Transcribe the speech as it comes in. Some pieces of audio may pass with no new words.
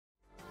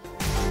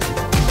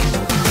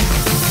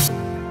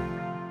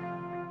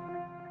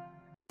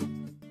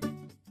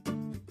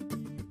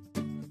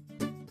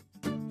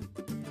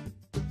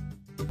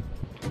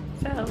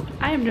So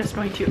I am just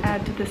going to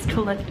add to this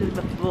collective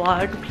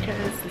vlog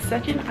because the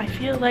second I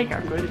feel like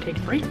I'm going to take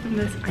a break from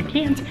this, I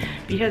can't,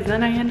 because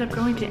then I end up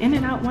going to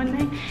In-N-Out one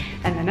day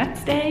and the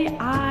next day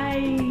I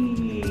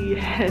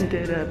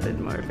ended up in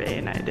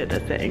Morphe. I did a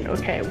thing.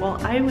 Okay, well,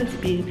 I was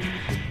being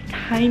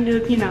kind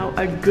of, you know,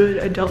 a good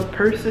adult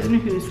person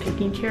who's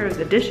taking care of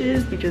the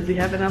dishes because we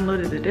haven't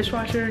unloaded the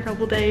dishwasher in a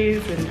couple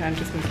days and I'm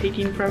just been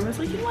taking from. I was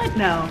like, you know what,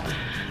 no,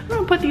 I'm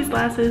gonna put these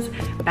glasses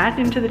back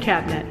into the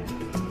cabinet.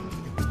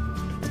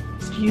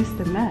 Excuse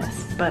the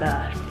mess,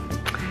 but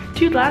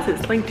two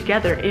glasses linked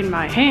together in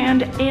my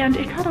hand and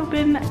it cut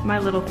open my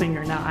little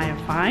finger. Now I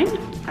am fine.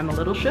 I'm a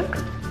little shook.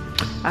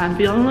 I'm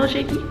feeling a little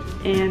shaky,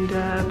 and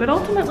but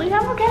ultimately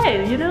I'm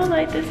okay. You know,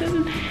 like, this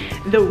isn't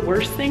the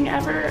worst thing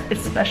ever,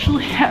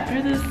 especially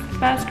after this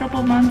past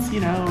couple months,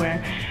 you know,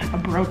 where a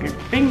broken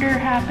finger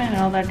happened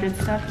and all that good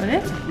stuff, but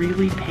it's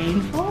really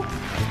painful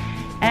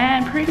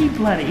and pretty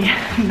bloody,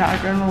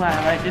 not gonna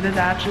lie. Like, it is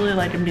actually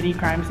like a mini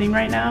crime scene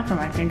right now for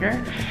my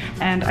finger,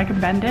 and I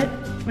can bend it,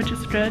 which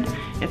is good.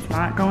 It's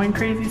not going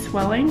crazy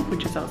swelling,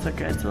 which is also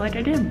good. So like,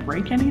 I didn't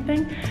break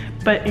anything,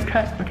 but it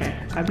cut. Okay,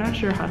 I'm not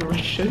sure how to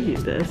like show you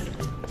this.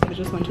 I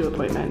just went to an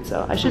appointment,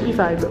 so I should be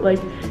fine, but like,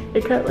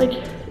 it cut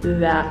like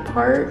that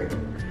part,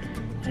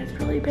 and it's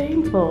really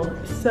painful.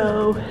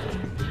 So,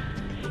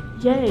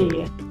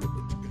 yay.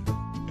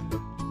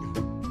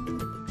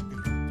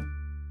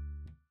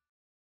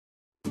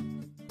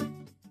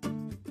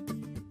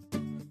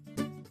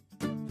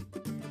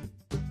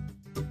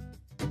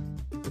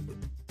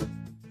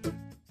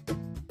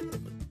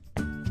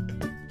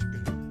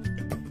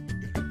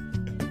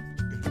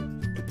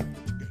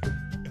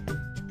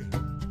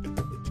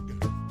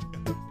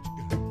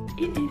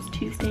 It is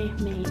Tuesday,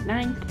 May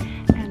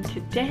 9th, and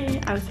today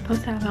I was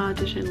supposed to have an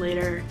audition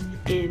later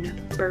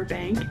in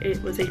Burbank.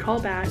 It was a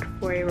callback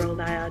for a role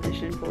that I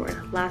auditioned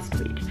for last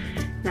week.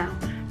 Now,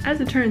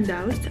 as it turns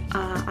out,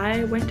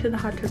 I went to the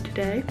hot tub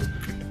today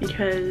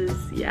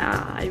because,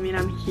 yeah, I mean,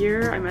 I'm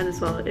here, I might as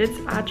well. It's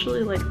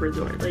actually like a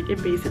resort, like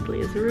it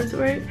basically is a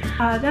resort.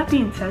 That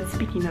being said,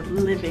 speaking of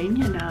living,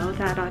 you know,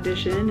 that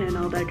audition and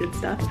all that good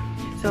stuff,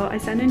 so I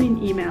sent in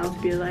an email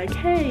to be like,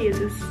 hey, is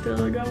this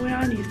still going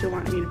on? Do you still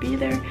want me to be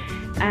there?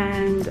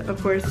 And of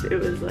course it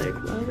was like,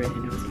 well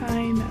written, it was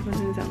fine. That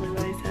wasn't exactly what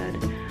I said.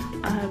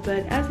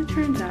 But as it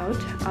turns out,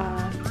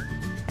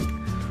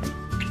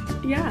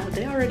 yeah,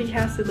 they already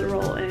casted the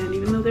role, and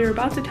even though they were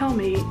about to tell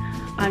me,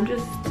 I'm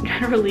just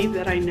kind of relieved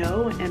that I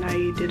know and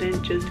I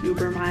didn't just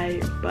Uber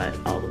my butt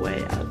all the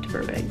way out to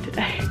Burbank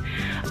today.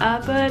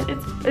 But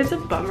it's a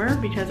bummer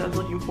because I was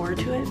looking forward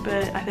to it,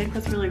 but I think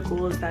what's really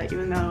cool is that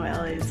even though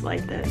LA is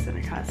like this and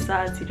it kind of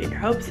sucks, you get your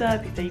hopes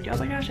up, you think, oh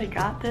my gosh, I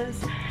got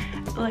this,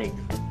 like,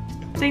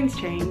 things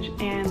change,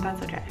 and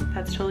that's okay.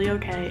 That's totally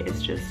okay.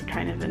 It's just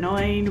kind of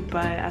annoying,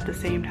 but at the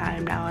same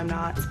time, now I'm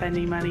not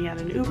spending money on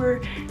an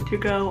Uber to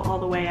go all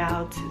the way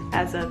out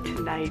as of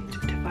tonight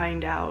to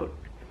find out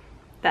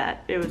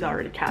that it was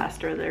already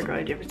cast or they're going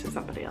to give it to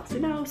somebody else, you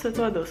know? So it's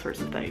one of those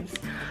sorts of things.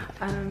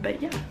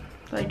 But yeah,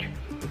 like,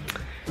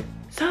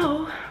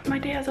 so my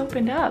day has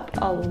opened up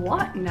a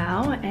lot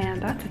now,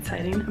 and that's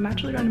exciting. I'm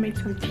actually going to make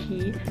some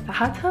tea. The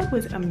hot tub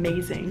was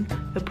amazing.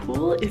 The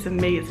pool is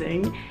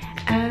amazing.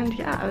 And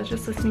yeah, I was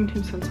just listening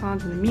to some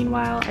songs in the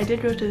meanwhile. I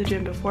did go to the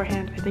gym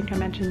beforehand. I think I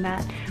mentioned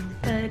that,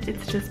 but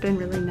it's just been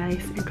really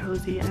nice and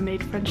cozy. I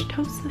made French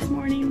toast this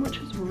morning,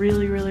 which was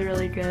really, really,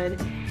 really good.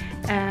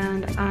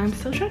 And I'm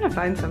still trying to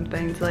find some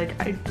things. Like,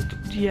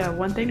 yeah,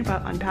 one thing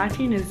about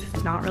unpacking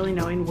is not really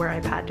knowing where I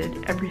packed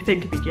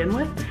everything to begin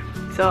with.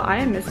 So I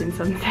am missing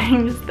some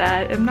things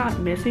that I'm not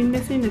missing,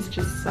 it's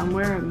just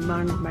somewhere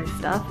among my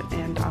stuff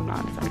and I'm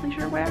not exactly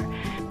sure where.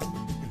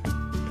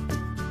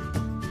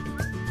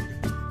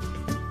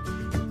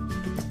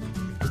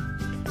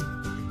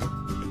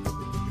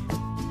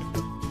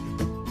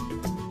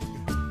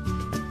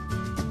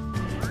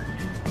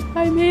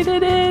 I made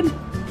it in!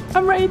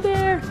 I'm right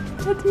there!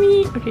 That's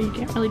me! Okay, you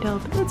can't really tell,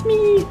 but that's me!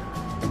 Oh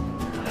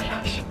my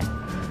gosh.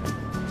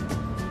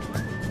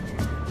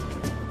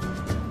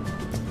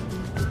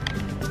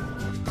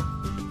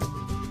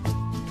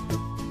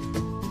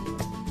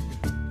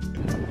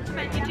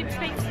 My YouTube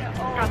space.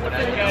 Got the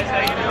food.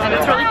 And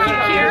it's really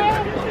cute here.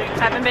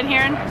 Haven't been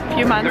here in a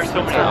few months. There's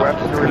so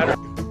many.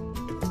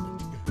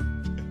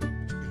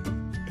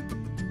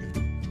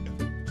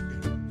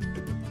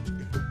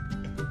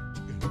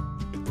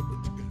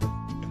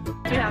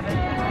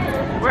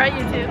 We're at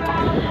YouTube.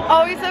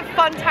 Always a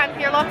fun time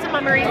here, lots of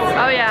memories.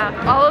 Oh yeah,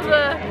 all of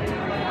the,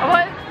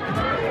 what?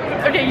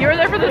 Okay, you were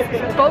there for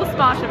both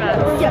Smosh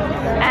events. Yes.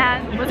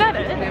 And was that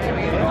it?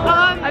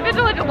 I've been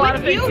to like a lot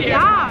of things here.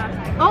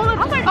 Yeah. Oh,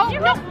 that's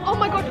oh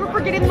my gosh, we're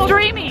forgetting those.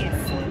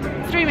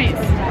 Streamies.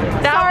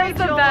 That was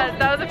the best.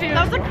 That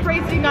was a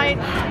crazy night.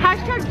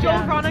 Hashtag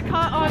Joel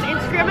Ronica on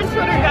Instagram and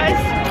Twitter,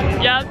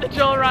 guys. Yeah, the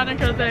Joel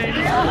Ronica thing.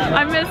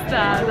 I missed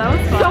that. That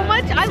was fun. So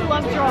much. I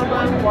love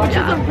drama, which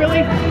is a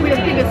really weird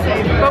thing to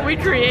say. But we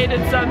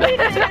created something.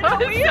 That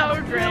was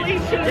so great. Really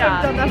should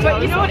have done that.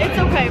 But you know what? It's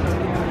okay.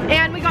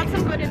 And we got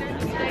some good in it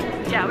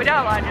today. Yeah, we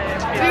got a lot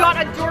of We got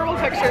adorable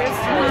pictures.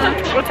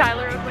 with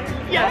Tyler.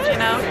 Yes, you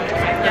know.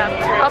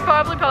 Yeah, I'll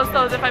probably post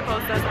those if I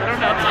post this. I don't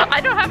know.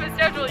 I don't have a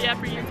schedule yet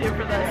for YouTube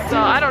for this, so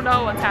I don't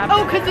know what's happening.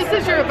 Oh, because this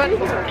is your event.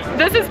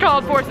 This is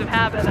called force of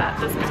habit at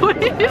this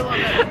point. I love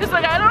it. It's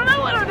like I don't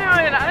know what I'm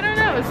doing. I don't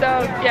know.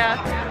 So yeah,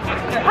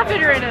 I'm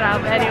figuring it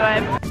out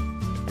anyway.